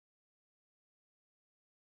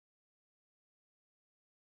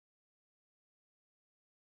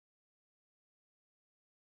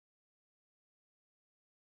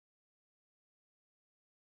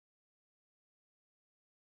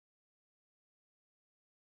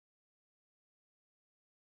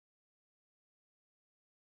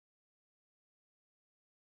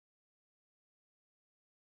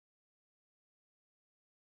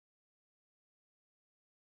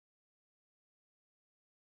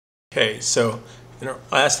Okay, so in our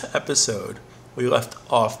last episode, we left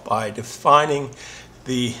off by defining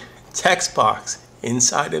the text box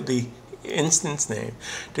inside of the instance name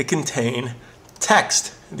to contain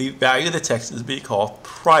text. The value of the text is to be called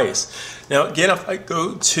price. Now again, if I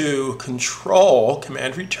go to Control,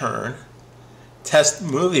 Command Return, test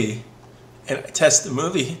movie, and I test the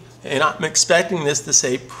movie, and I'm expecting this to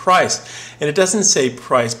say price. And it doesn't say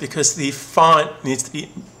price because the font needs to be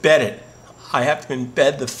embedded. I have to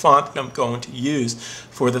embed the font that I'm going to use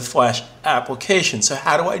for the Flash application. So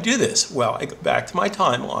how do I do this? Well, I go back to my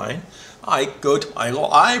timeline, I go to my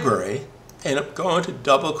library, and I'm going to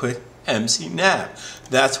double click MC Nav.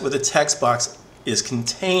 That's where the text box is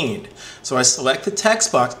contained. So I select the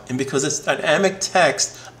text box, and because it's dynamic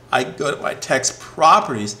text, I go to my text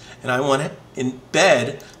properties, and I want to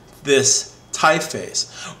embed this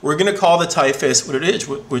typeface. We're going to call the typeface what it is,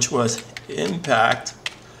 which was impact.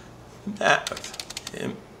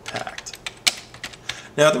 Impact.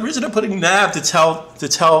 Now the reason I'm putting nav to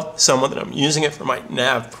tell someone that I'm using it for my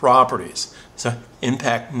nav properties. So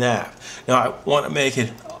impact nav. Now I want to make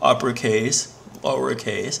it uppercase,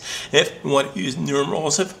 lowercase. If I want to use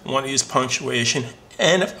numerals, if I want to use punctuation,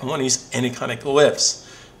 and if I want to use any kind of glyphs.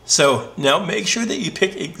 So now make sure that you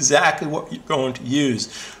pick exactly what you're going to use.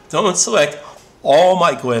 Don't select all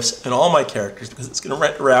my glyphs and all my characters because it's going to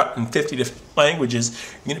render out in 50 different languages.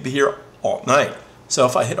 You're going to be here all night. So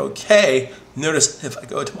if I hit OK, notice if I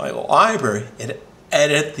go to my library and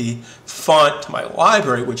edit the font to my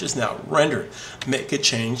library, which is now rendered, make a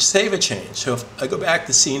change, save a change. So if I go back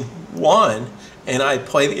to scene 1 and I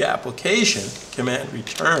play the application, Command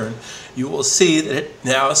Return, you will see that it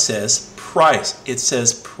now says price. It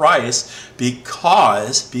says price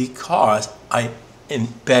because I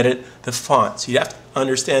embedded the font. So you have to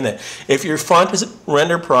understand that. If your font doesn't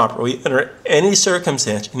render properly, under any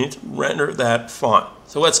circumstance, you need to render that font.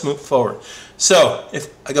 So let's move forward. So if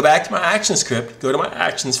I go back to my action script, go to my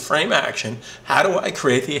actions frame action, how do I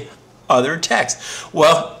create the other text?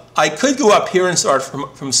 Well, I could go up here and start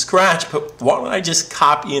from scratch, but why don't I just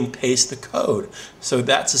copy and paste the code? So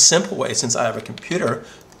that's a simple way, since I have a computer,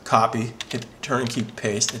 copy, hit return, keep,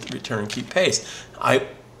 paste, hit return, keep, paste. I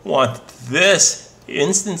want this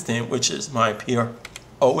instance name, which is my PRO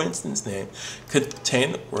instance name,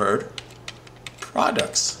 contain the word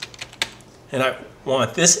products. And I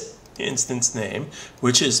want this instance name,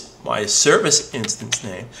 which is my service instance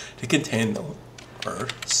name, to contain the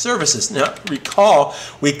word services. Now recall,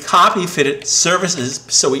 we copy fitted services,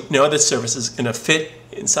 so we know that service is going to fit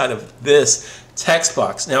inside of this text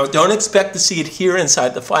box. Now don't expect to see it here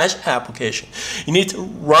inside the Flash application. You need to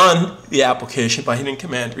run the application by hitting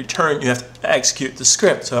Command Return. You have to execute the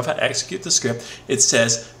script. So if I execute the script, it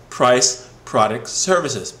says price, product,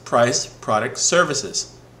 services. Price, product,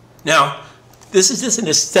 services. Now this is just an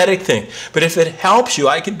aesthetic thing, but if it helps you,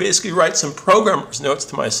 I can basically write some programmer's notes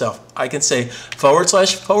to myself. I can say //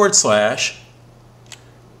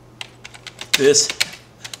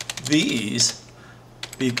 these,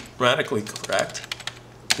 be grammatically correct,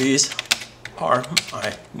 these are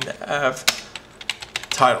my nav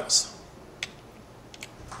titles.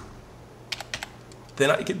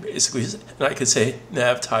 Then I could basically, say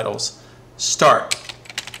nav titles start.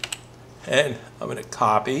 And I'm going to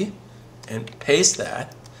copy and paste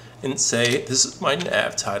that and say this is my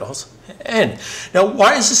nav titles end. Now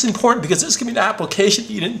why is this important? Because this could be an application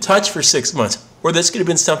that you didn't touch for 6 months, or this could have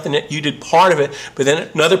been something that you did part of it, but then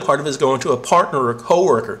another part of it is going to a partner or a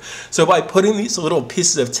coworker. So by putting these little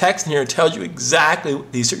pieces of text in here, it tells you exactly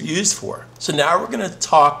what these are used for. So now we're going to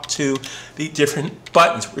talk to the different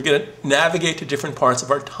buttons. We're going to navigate to different parts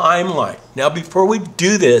of our timeline. Now before we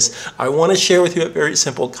do this, I want to share with you a very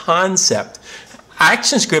simple concept.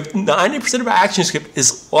 ActionScript, 90% of ActionScript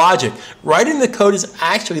is logic. Writing the code is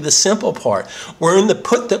actually the simple part. Learning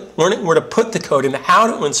where to put the code and how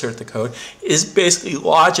to insert the code is basically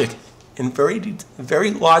logic and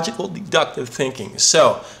very logical deductive thinking.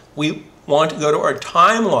 So we want to go to our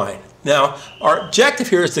timeline. Now our objective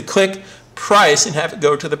here is to click price and have it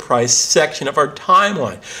go to the price section of our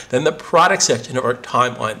timeline, then the product section of our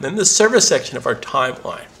timeline, then the service section of our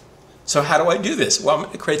timeline. So how do I do this? Well, I'm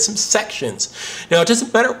going to create some sections. Now, it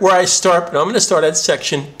doesn't matter where I start, but I'm going to start at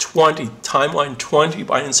section 20, timeline 20,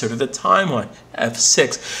 by inserting the timeline,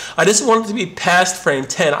 F6. I just want it to be past frame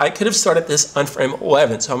 10. I could have started this on frame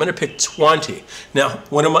 11, so I'm going to pick 20. Now,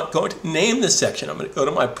 what am I going to name this section? I'm going to go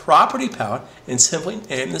to my property palette and simply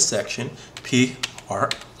name the section PRI.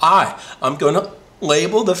 I'm going to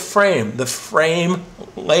label the frame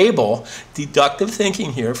label, deductive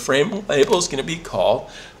thinking here, frame label is going to be called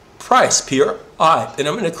price, PRI. Then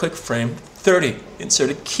I'm going to click frame 30,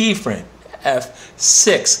 insert a keyframe,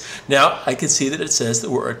 F6. Now I can see that it says the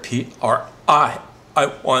word PRI. I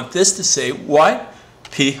want this to say what?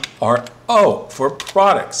 PRO for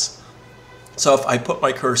products. So if I put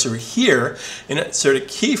my cursor here and insert a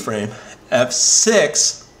keyframe,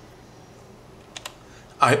 F6,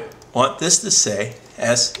 I want this to say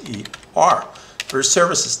SER for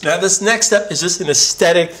services. Now this next step is just an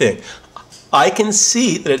aesthetic thing. I can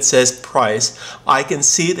see that it says price, I can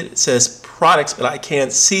see that it says products, but I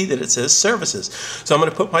can't see that it says services. So I'm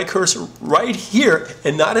going to put my cursor right here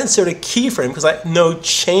and not insert a keyframe because I have no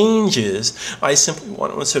changes. I simply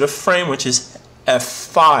want to insert a frame, which is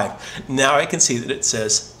F5. Now I can see that it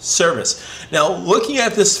says service. Now looking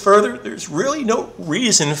at this further, there's really no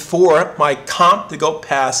reason for my comp to go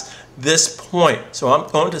past this point. So I'm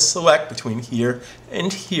going to select between here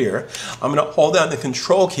and here. I'm going to hold down the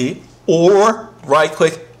control key or right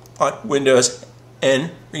click on Windows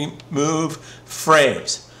and remove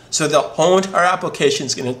frames. So the whole entire application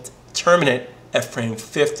is going to terminate at frame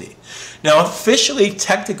 50. Now officially,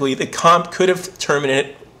 technically, the comp could have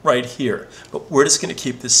terminated right here, but we're just going to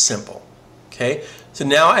keep this simple. Okay, so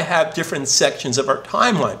now I have different sections of our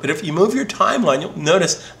timeline, but if you move your timeline, you'll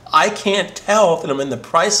notice I can't tell that I'm in the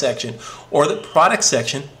price section or the product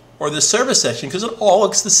section or the service section because it all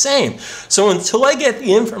looks the same. So until I get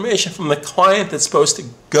the information from the client that's supposed to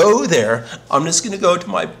go there, I'm just going to go to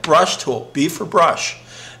my brush tool, B for brush,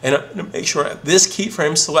 and I'm going to make sure I have this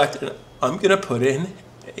keyframe selected. I'm going to put in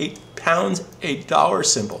 £8, $8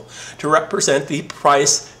 symbol to represent the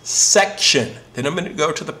price section. Then I'm going to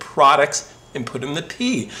go to the products and put in the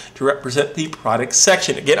P to represent the product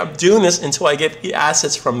section. Again, I'm doing this until I get the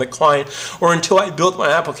assets from the client or until I build my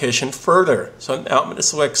application further. So now I'm going to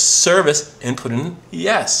select service and put in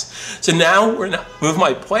yes. So now we're going to move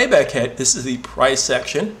my playback head. This is the price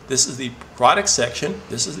section. This is the product section.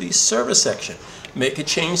 This is the service section. Make a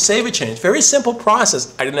change, save a change. Very simple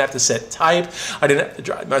process. I didn't have to set type. I didn't have to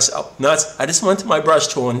drive myself nuts. I just went to my brush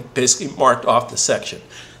tool and basically marked off the section.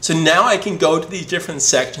 So now I can go to these different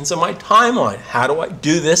sections of my timeline. How do I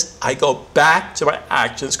do this? I go back to my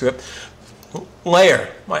ActionScript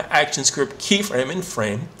layer, my ActionScript keyframe in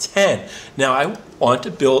frame 10. Now I want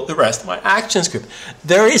to build the rest of my ActionScript.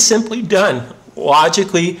 Very simply done.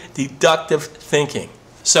 Logically deductive thinking.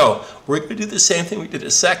 So we're going to do the same thing we did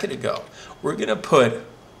a second ago. We're going to put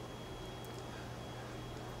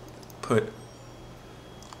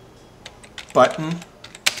button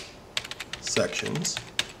sections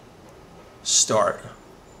start.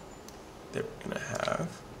 Then we're going to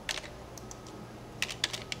have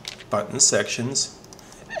button sections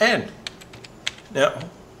end. Now,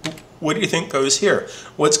 what do you think goes here?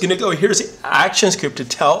 What's going to go here is the ActionScript to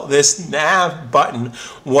tell this nav button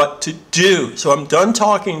what to do. So I'm done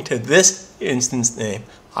talking to this instance name.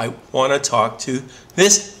 I want to talk to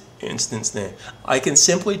this instance name. I can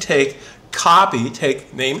simply take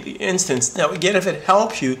name of the instance. Now again, if it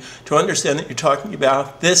helps you to understand that you're talking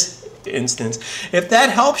about this instance, if that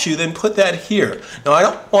helps you, then put that here. Now I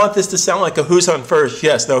don't want this to sound like a who's on first,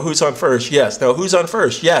 yes, no, who's on first, yes, no, who's on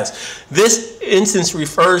first, yes. This instance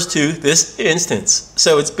refers to this instance.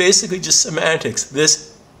 So it's basically just semantics,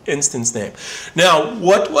 this instance name. Now,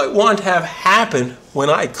 what do I want to have happen when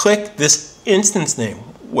I click this instance name?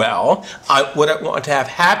 Well, what I want to have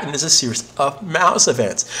happen is a series of mouse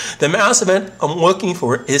events. The mouse event I'm looking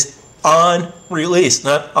for is on release,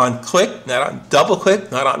 not on click, not on double click,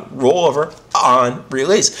 not on rollover, on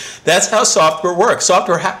release. That's how software works.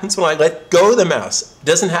 Software happens when I let go of the mouse. It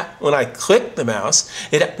doesn't happen when I click the mouse.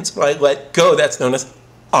 It happens when I let go. That's known as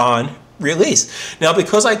on release. Now,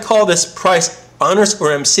 because I call this price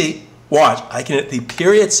 _ MC, watch, I can hit the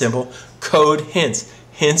period symbol, code hints,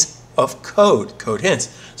 hints of code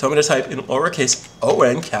hints. So I'm going to type in lowercase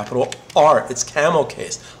on, capital R. It's camel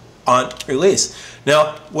case, on release.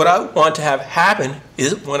 Now, what I want to have happen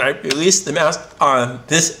is when I release the mouse on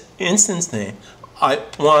this instance name, I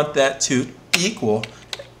want that to equal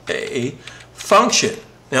a function.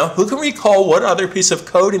 Now, who can recall what other piece of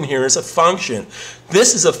code in here is a function?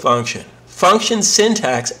 This is a function. Function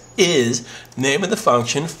syntax is name of the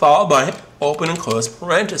function followed by open and close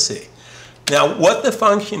parenthesis. Now, what the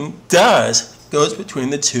function does goes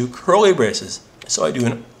between the two curly braces. So I do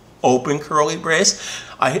an open curly brace,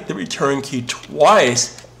 I hit the return key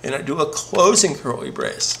twice, and I do a closing curly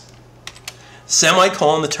brace.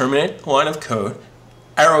 Semicolon to terminate line of code,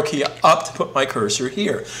 arrow key up to put my cursor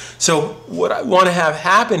here. So what I want to have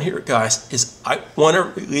happen here, guys, is I want to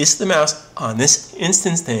release the mouse on this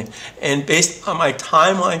instance name, and based on my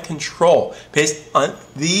timeline control, based on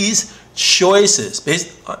these choices,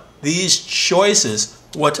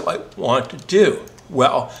 what do I want to do?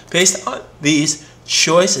 Well, based on these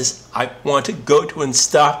choices I want to go to and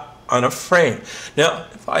stop on a frame. Now,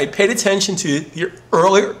 if I paid attention to the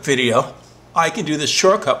earlier video, I can do the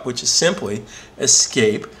shortcut, which is simply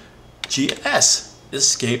escape GS.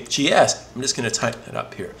 Escape GS. I'm just going to type that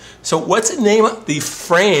up here. So what's the name of the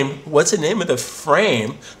frame? What's the name of the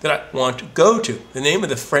frame that I want to go to? The name of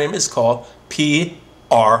the frame is called PRI.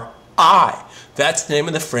 That's the name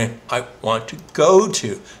of the frame I want to go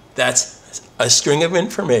to. That's a string of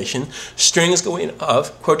information. Strings going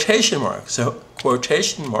of quotation marks. So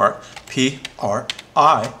quotation mark,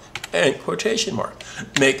 PRI, and quotation mark.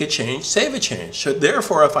 Make a change, save a change. So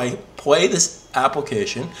therefore, if I play this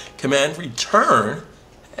application, command return,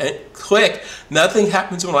 and click, nothing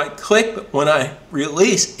happens when I click, but when I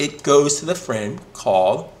release, it goes to the frame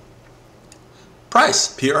called price,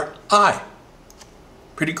 PRI.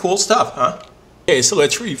 Pretty cool stuff, huh? Okay, so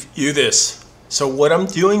let's review this. So what I'm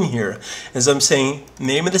doing here is I'm saying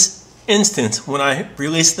name of this instance when I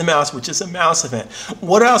release the mouse, which is a mouse event.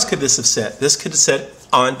 What else could this have said? This could have said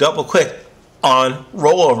on double click, on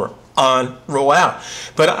rollover, on roll out.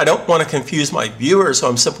 But I don't want to confuse my viewers, so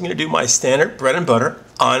I'm simply going to do my standard bread and butter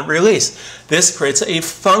on release. This creates a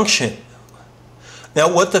function.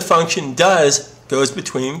 Now what the function does goes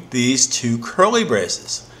between these two curly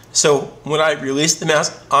braces. So when I release the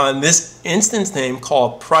mouse on this instance name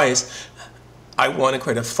called price, I want to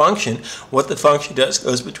create a function. What the function does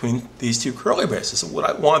goes between these two curly braces. So what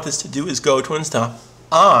I want this to do is go to and stop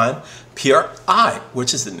on PRI,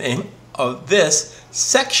 which is the name of this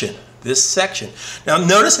section. Now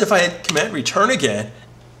notice if I hit command return again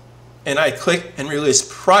and I click and release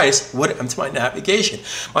price, what happens to my navigation?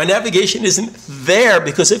 My navigation isn't there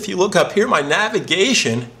because if you look up here, my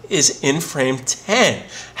navigation is in frame 10.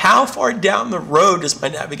 How far down the road does my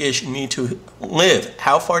navigation need to live?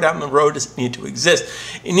 How far down the road does it need to exist?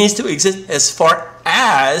 It needs to exist as far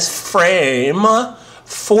as frame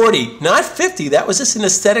 40, not 50. That was just an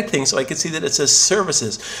aesthetic thing, so I could see that it says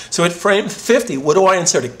services. So at frame 50, what do I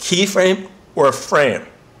insert, a keyframe or a frame?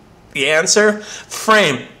 The answer,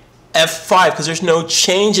 frame, F5, because there's no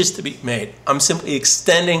changes to be made. I'm simply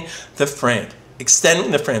extending the frame.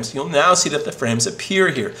 Extending the frames. You'll now see that the frames appear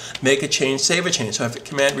here. Make a change, save a change. So I have to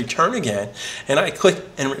command return again, and I click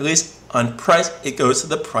and release on price. It goes to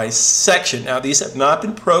the price section. Now these have not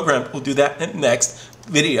been programmed. We'll do that in the next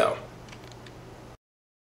video.